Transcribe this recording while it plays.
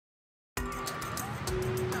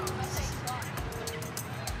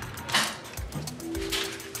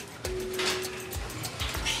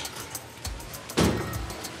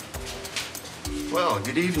Well,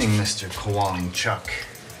 good evening, Mr. Kowalchuk.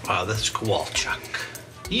 Wow, that's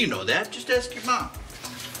Kowalchuk. You know that. Just ask your mom.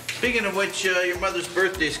 Speaking of which, your mother's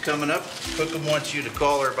birthday's coming up. Cookham wants you to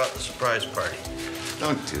call her about the surprise party.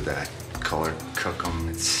 Don't do that, Color Cookham.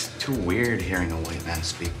 It's too weird hearing a white man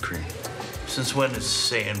speak Cree. Since when is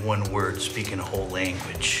saying one word speaking a whole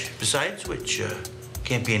language? Besides which,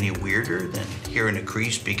 can't be any weirder than hearing a Cree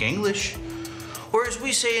speak English. Or as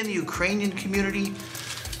we say in the Ukrainian community,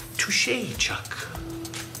 touche, Chuck.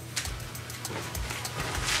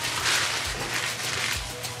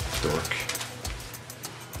 Dork.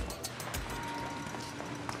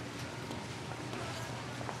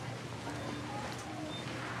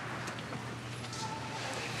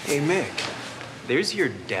 Hey, Mick, there's your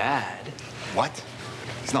dad. What?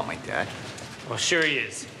 He's not my dad. Well, sure he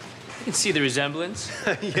is. You can see the resemblance.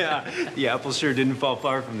 Yeah, the apple sure didn't fall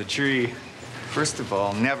far from the tree. First of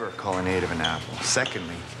all, never call a native an apple.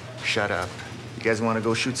 Secondly, shut up. You guys want to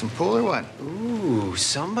go shoot some pool or what? Ooh,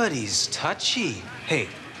 somebody's touchy. Hey,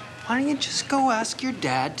 why don't you just go ask your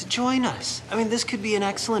dad to join us? I mean, this could be an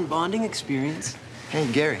excellent bonding experience. Hey,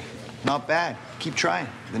 Gary, not bad. Keep trying.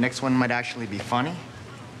 The next one might actually be funny.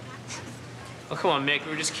 Oh, come on, Mick.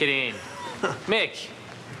 We were just kidding. Mick.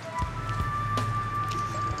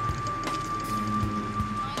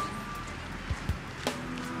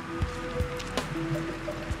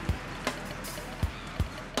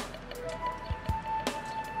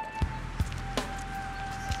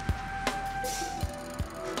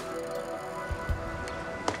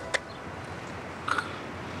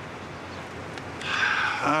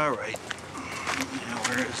 All right. Now,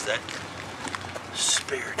 where is that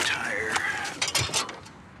spare tire?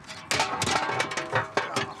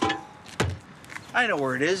 I know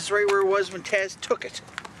where it is. It's right where it was when Taz took it.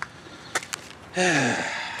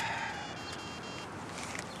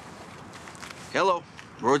 Hello,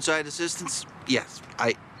 roadside assistance? Yes,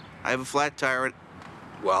 I have a flat tire.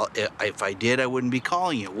 Well, if I did, I wouldn't be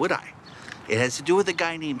calling you, would I? It has to do with a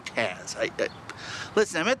guy named Taz.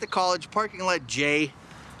 Listen, I'm at the college parking lot J,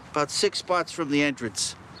 about 6 spots from the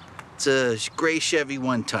entrance. It's a gray Chevy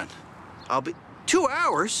 1-ton. I'll be 2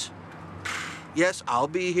 hours. Yes, I'll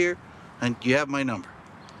be here. And you have my number.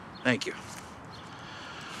 Thank you.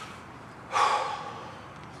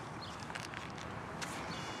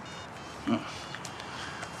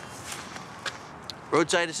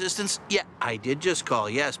 Roadside assistance? Yeah, I did just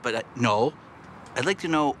call, yes, but no. I'd like to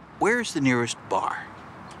know, where's the nearest bar?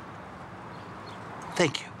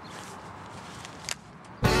 Thank you.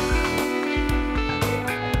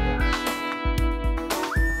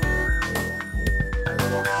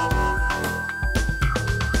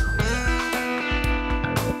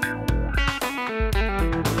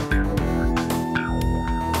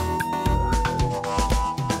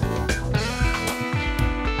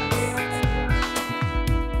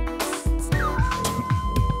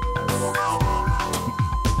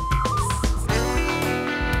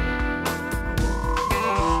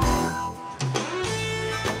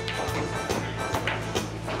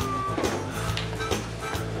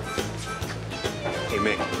 Hey,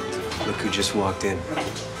 Mick, look who just walked in.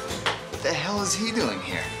 What the hell is he doing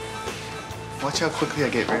here? Watch how quickly I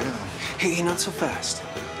get rid of him. Hey, not so fast.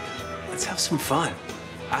 Let's have some fun.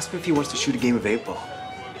 Ask him if he wants to shoot a game of 8-ball.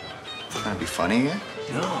 Trying to be funny again?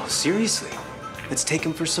 No, seriously. Let's take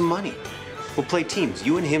him for some money. We'll play teams,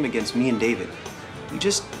 you and him against me and David. You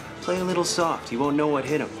just play a little soft. He won't know what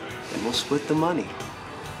hit him. Then we'll split the money.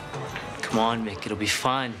 Come on, Mick. It'll be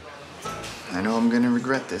fun. I know I'm gonna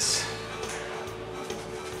regret this.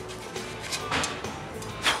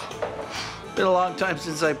 Been a long time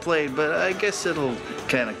since I played, but I guess it'll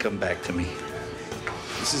kind of come back to me.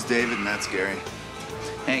 This is David and that's Gary.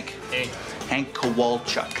 Hank. Hey. Hank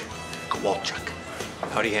Kowalchuk. Kowalchuk.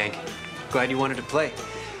 Howdy, Hank. Glad you wanted to play.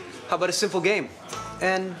 How about a simple game?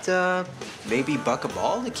 And maybe buck a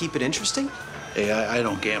ball to keep it interesting? Hey, I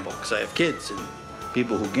don't gamble because I have kids, and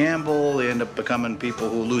people who gamble, they end up becoming people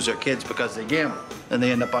who lose their kids because they gamble, and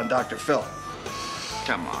they end up on Dr. Phil.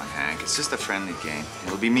 Come on, Hank. It's just a friendly game.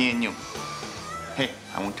 It'll be me and you. Hey,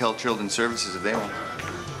 I won't tell Children's Services if they won't.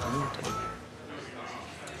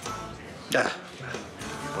 Ah,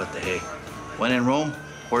 what the hey? When in Rome,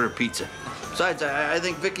 order pizza. Besides, I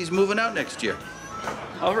think Vicky's moving out next year.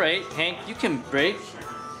 All right, Hank, you can break.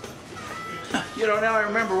 You know, now I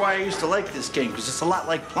remember why I used to like this game, because it's a lot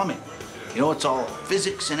like plumbing. You know, it's all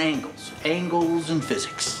physics and angles. Angles and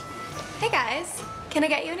physics. Hey guys, can I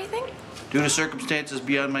get you anything? Due to circumstances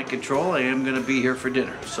beyond my control, I am going to be here for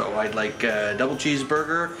dinner. So I'd like a double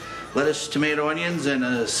cheeseburger, lettuce, tomato, onions, and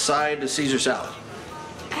a side of Caesar salad.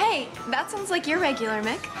 Hey, that sounds like your regular,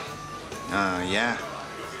 Mick. Yeah.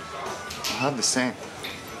 have the same.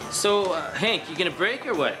 So, Hank, you gonna break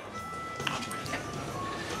or what?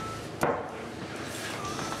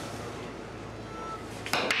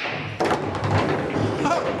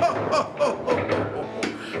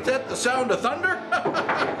 Is that the sound of thunder?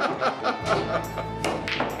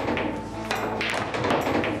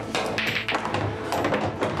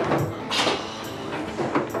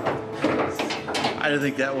 I didn't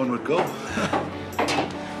think that one would go.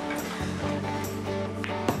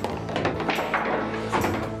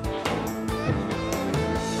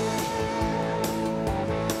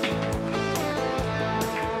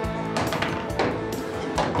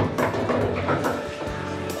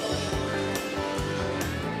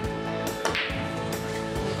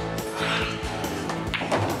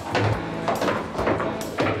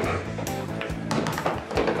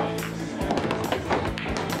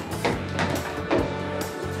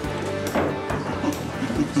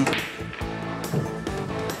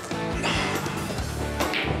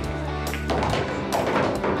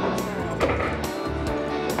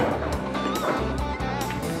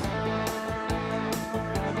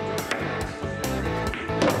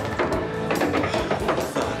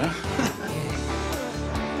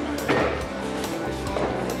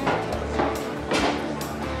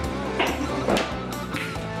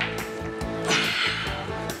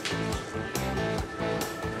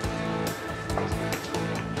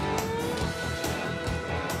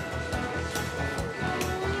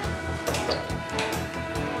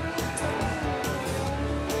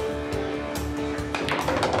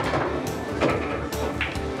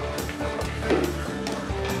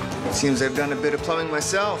 Seems I've done a bit of plumbing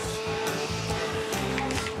myself.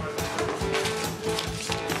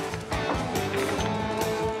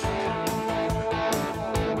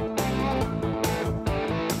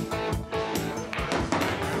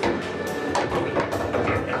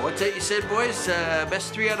 What's that you said, boys?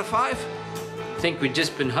 Best 3 out of 5? I think we've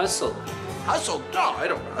just been hustled. Hustle? No, I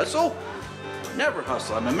don't hustle. Never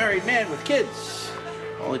hustle. I'm a married man with kids.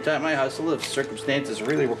 Only time I hustle if circumstances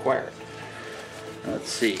really require it.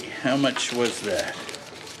 Let's see, how much was that?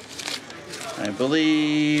 I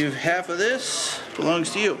believe half of this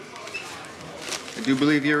belongs to you. I do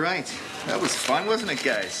believe you're right. That was fun, wasn't it,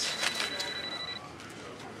 guys?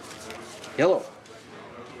 Hello.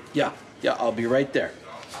 Yeah, I'll be right there.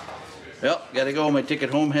 Well, gotta go. My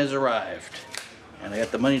ticket home has arrived. And I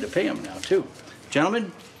got the money to pay him now, too.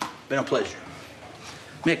 Gentlemen, been a pleasure.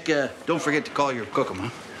 Mick, don't forget to call your cookum, huh?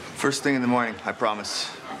 First thing in the morning, I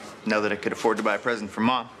promise. Now that I could afford to buy a present for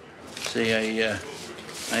Mom. Say,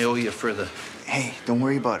 I owe you for the... Hey, don't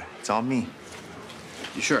worry about it. It's all me.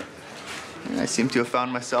 You sure? I seem to have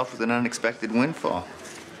found myself with an unexpected windfall.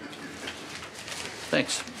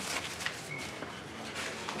 Thanks.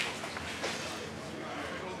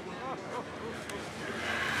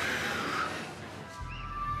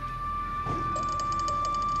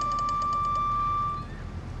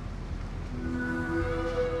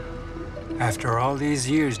 After all these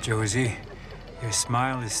years, Josie, your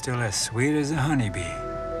smile is still as sweet as a honeybee.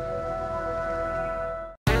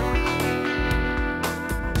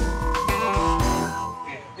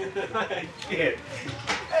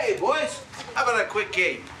 Hey, boys, how about a quick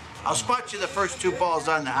game? I'll spot you the first 2 balls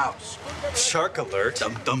on the house. Shark alert.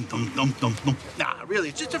 Dum, dum, dum, dum, dum, dum. Nah, really,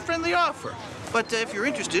 it's just a friendly offer. But if you're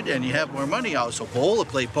interested and you have more money, I'll also bowl,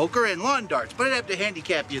 play poker, and lawn darts. But I'd have to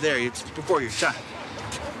handicap you there. It's before your time.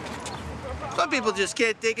 Some people just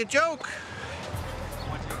can't take a joke. I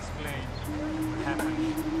want to explain what happened.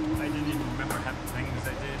 I didn't even remember half the things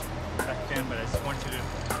I did back then, but I just want you to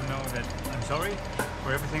know that I'm sorry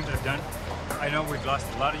for everything that I've done. I know we've lost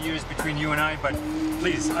a lot of years between you and I, but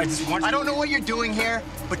please, I just want you... I don't know what you're doing here,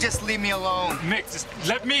 but just leave me alone. Mick, just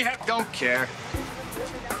let me have... Don't care.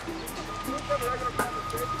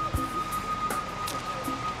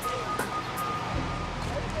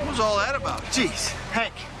 What was all that about? Jeez,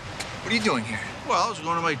 Hank, what are you doing here? Well, I was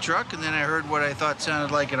going to my truck, and then I heard what I thought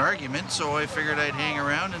sounded like an argument, so I figured I'd hang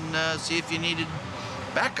around and see if you needed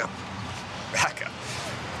backup. Backup.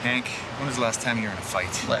 Hank, when was the last time you were in a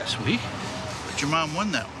fight? Last week. But your mom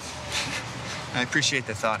won that one. I appreciate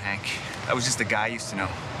the thought, Hank. That was just a guy I used to know.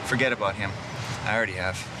 Forget about him. I already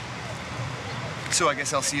have. So I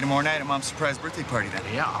guess I'll see you tomorrow night at Mom's surprise birthday party then.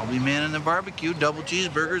 Yeah, I'll be manning the barbecue. Double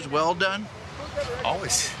cheeseburgers, well done.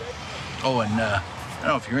 Always. Oh, and I don't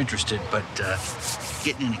know if you're interested, but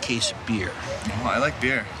getting in a case of beer. Oh, I like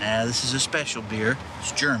beer. This is a special beer.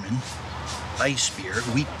 It's German. Ice beer,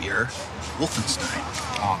 wheat beer, Wolfenstein.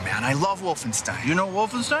 Oh, man, I love Wolfenstein. You know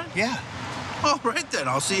Wolfenstein? Yeah. All right, then.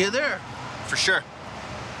 I'll see you there. For sure.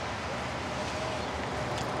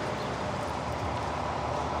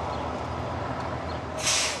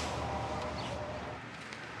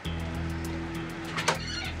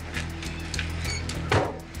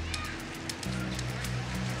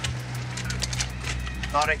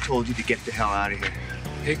 Thought I told you to get the hell out of here.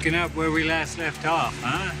 Picking up where we last left off,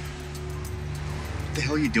 huh? What the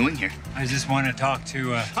hell are you doing here? I just want to talk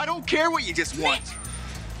to, I don't care what you just want.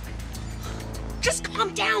 Just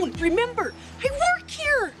calm down. Remember, I work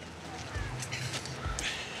here.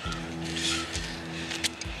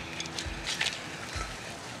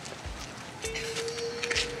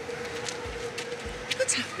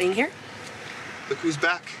 What's happening here? Look who's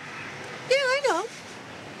back. Yeah, I know.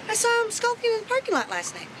 I saw him skulking in the parking lot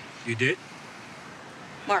last night. You did?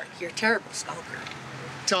 Mark, you're a terrible skulker.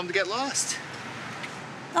 Tell him to get lost.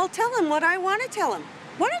 I'll tell him what I want to tell him.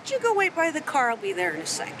 Why don't you go wait by the car? I'll be there in a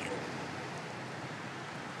second.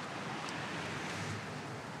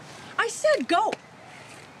 I said go.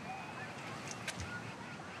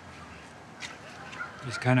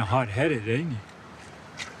 He's kind of hot-headed, ain't he?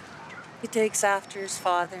 He takes after his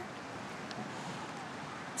father.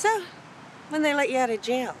 So, when they let you out of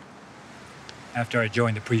jail? After I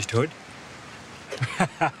joined the priesthood.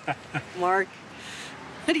 Mark,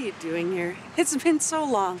 what are you doing here? It's been so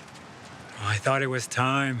long. Oh, I thought it was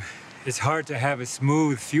time. It's hard to have a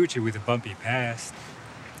smooth future with a bumpy past.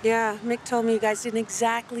 Yeah, Mick told me you guys didn't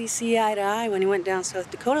exactly see eye to eye when he went down South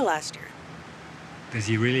Dakota last year. Does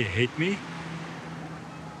he really hate me?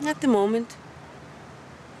 At the moment.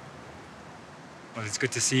 Well, it's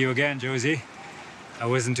good to see you again, Josie. I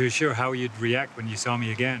wasn't too sure how you'd react when you saw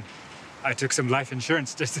me again. I took some life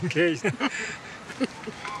insurance just in case.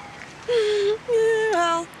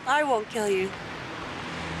 Well, I won't kill you.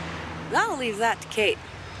 I'll leave that to Kate.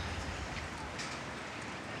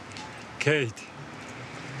 Kate.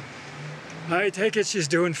 I take it she's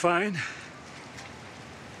doing fine.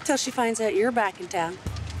 Till she finds out you're back in town.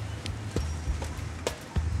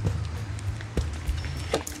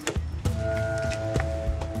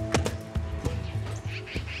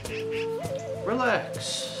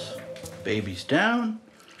 Relax. Baby's down.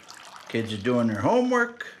 Kids are doing their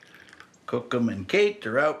homework. Cookum and Kate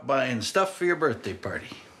are out buying stuff for your birthday party.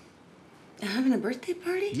 Having a birthday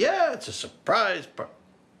party? Yeah, it's a surprise party.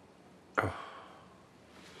 Oh.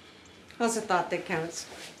 What's the thought that counts?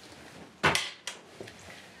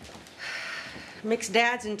 Mick's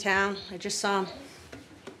dad's in town. I just saw him.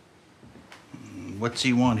 What's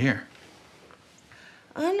he want here?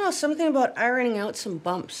 I don't know, something about ironing out some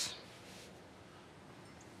bumps.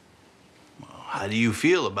 How do you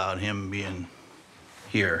feel about him being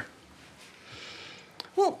here?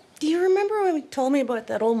 Well, do you remember when you told me about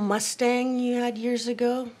that old Mustang you had years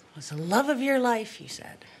ago? It was the love of your life, you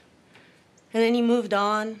said. And then you moved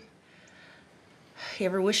on. You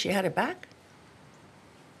ever wish you had it back?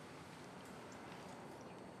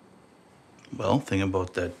 Well, thing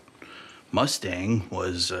about that Mustang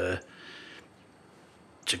was,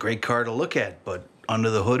 it's a great car to look at, but under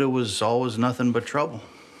the hood it was always nothing but trouble.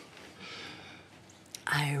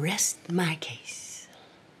 I rest my case.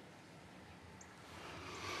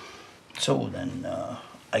 So then,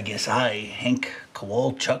 I guess I, Hank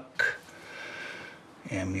Kowalchuk,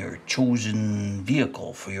 am your chosen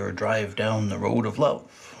vehicle for your drive down the road of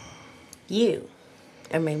love. You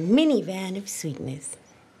are my minivan of sweetness.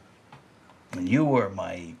 And you are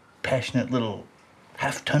my passionate little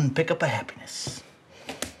half-ton pickup of happiness.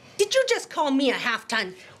 Did you just call me a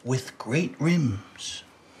half-ton? With great rims.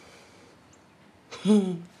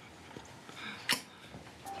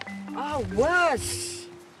 Oh, Wes!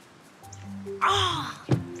 Oh,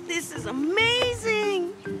 this is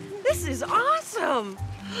amazing! This is awesome!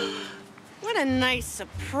 What a nice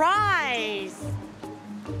surprise!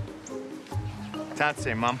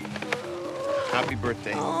 Tatsy, Mom. Happy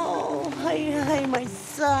birthday. Oh, hi, my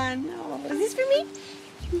son. Oh, is this for me?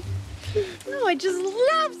 No, I just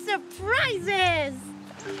love surprises!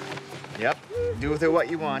 Yep. Do with it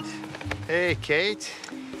what you want. Hey, Kate.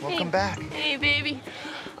 Welcome back. Hey, baby.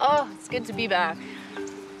 Oh, it's good to be back.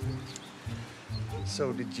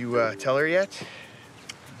 So, did you tell her yet?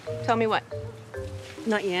 Tell me what?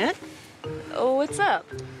 Not yet. Oh, what's up?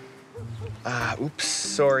 Oops,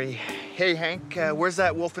 sorry. Hey, Hank, where's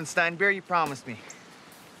that Wolfenstein beer you promised me?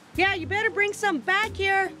 Yeah, you better bring some back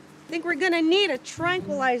here. Think we're gonna need a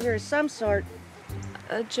tranquilizer of some sort.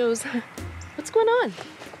 Joes, what's going on?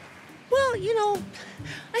 Well, you know,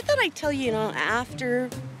 I thought I'd tell you, after,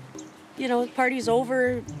 the party's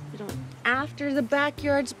over, after the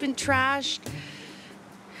backyard's been trashed.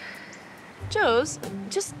 Joes,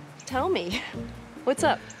 just tell me. What's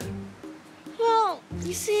up? Well,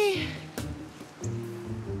 you see...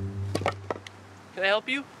 Can I help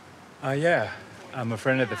you? Yeah. I'm a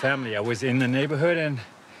friend of the family. I was in the neighborhood and...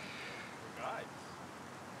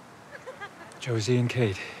 Josie and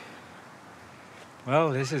Kate.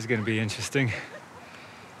 Well, this is gonna be interesting.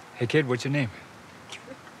 Hey, kid, what's your name?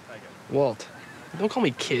 Walt, don't call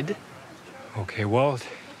me kid. Okay, Walt.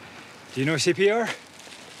 Do you know CPR?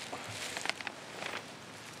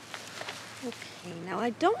 Okay, now I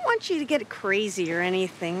don't want you to get crazy or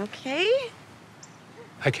anything, okay?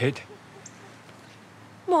 Hi, Kate.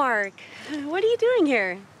 Mark, what are you doing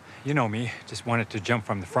here? You know me. Just wanted to jump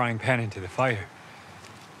from the frying pan into the fire.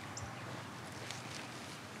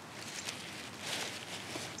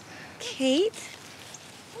 Kate?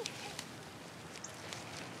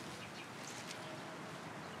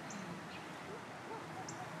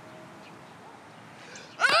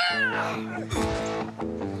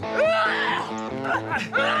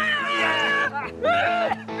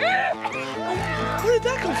 Where did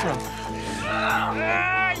that come from?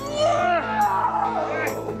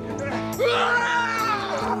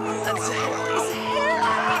 That's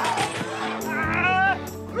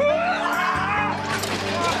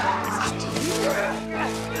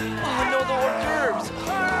oh no, the hors d'oeuvres.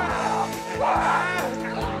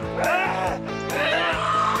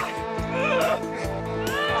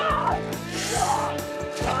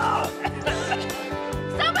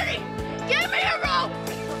 Somebody, give me a rope!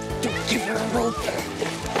 Don't give her a rope.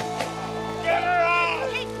 Get her out!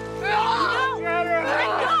 Hey, no! Get her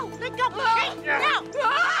out! Let go! Hey, no!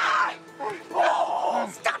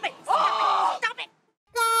 Stop it! Stop it!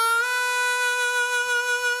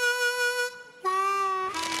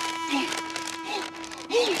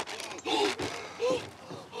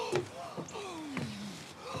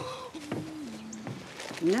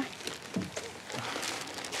 No.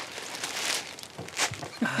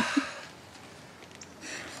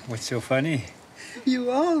 What's so funny?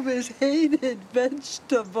 You always hated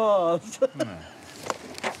vegetables.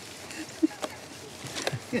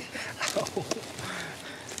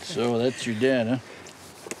 So that's your dad, huh?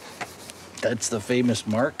 That's the famous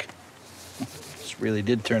Mark? This really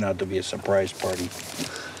did turn out to be a surprise party.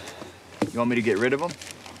 You want me to get rid of him?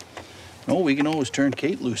 No, we can always turn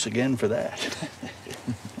Kate loose again for that.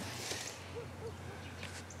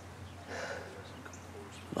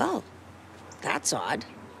 Well, that's odd.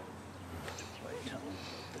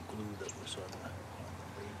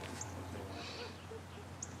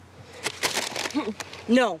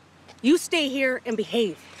 No, you stay here and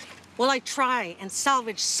behave while I try and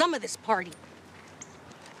salvage some of this party.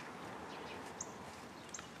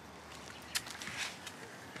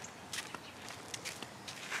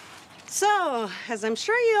 So, as I'm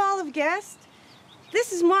sure you all have guessed,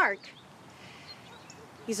 this is Mark.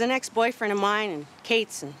 He's an ex-boyfriend of mine and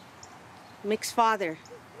Kate's and Mick's father.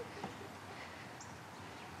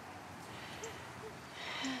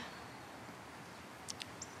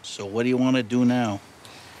 So what do you want to do now?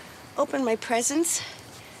 Open my presents.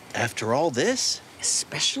 After all this?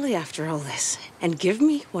 Especially after all this. And give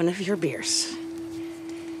me one of your beers.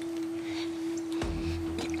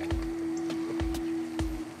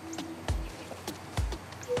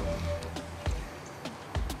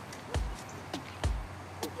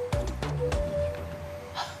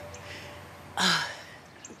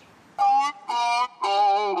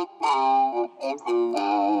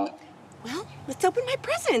 Well, let's open my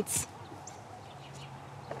presents.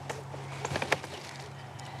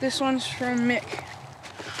 This one's from Mick.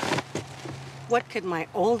 What could my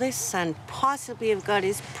oldest son possibly have got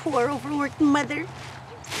his poor, overworked mother?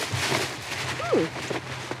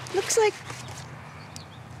 Looks like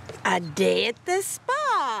a day at the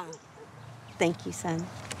spa. Thank you, son.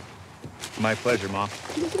 My pleasure, Mom.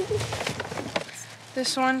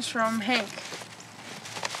 This one's from Hank.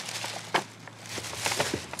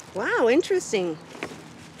 Wow, interesting.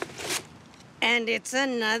 And it's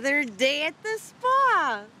another day at the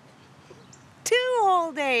spa. 2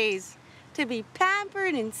 whole days to be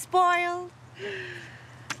pampered and spoiled.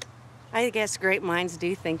 I guess great minds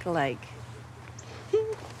do think alike.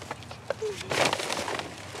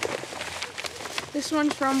 This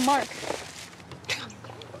one's from Mark.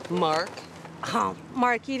 Mark? Oh,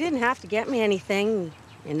 Mark, you didn't have to get me anything.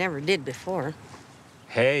 You never did before.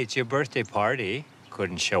 Hey, it's your birthday party.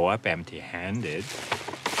 Couldn't show up empty-handed.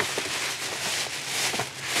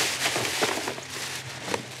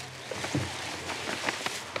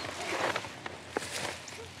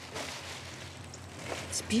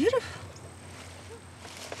 It's beautiful.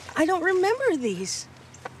 I don't remember these.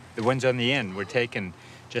 The ones on the end were taken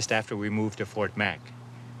just after we moved to Fort Mac.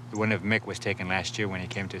 The one of Mick was taken last year when he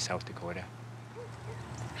came to South Dakota.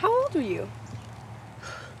 How old are you?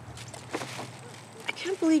 I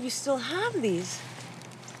can't believe you still have these.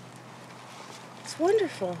 It's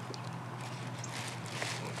wonderful.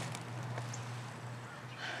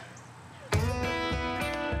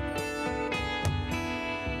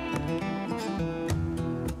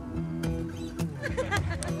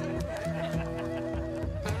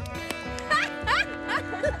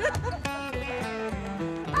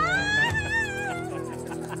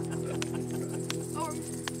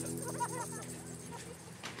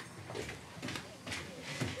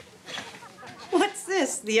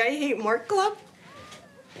 this? The I Hate Mark Club?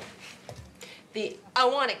 The I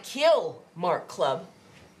Want to Kill Mark Club.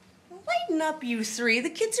 Lighten up, you three. The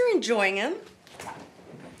kids are enjoying him.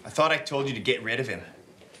 I thought I told you to get rid of him.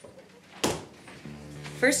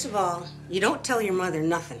 First of all, you don't tell your mother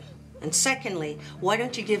nothing. And secondly, why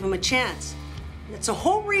don't you give him a chance? That's the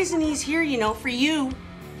whole reason he's here, you know, for you.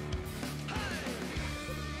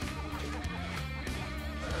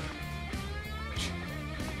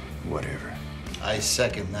 Whatever. I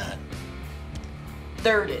second that.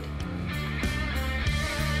 Thirded.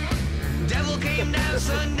 Devil came down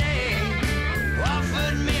Sunday,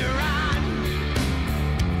 offered me a ride.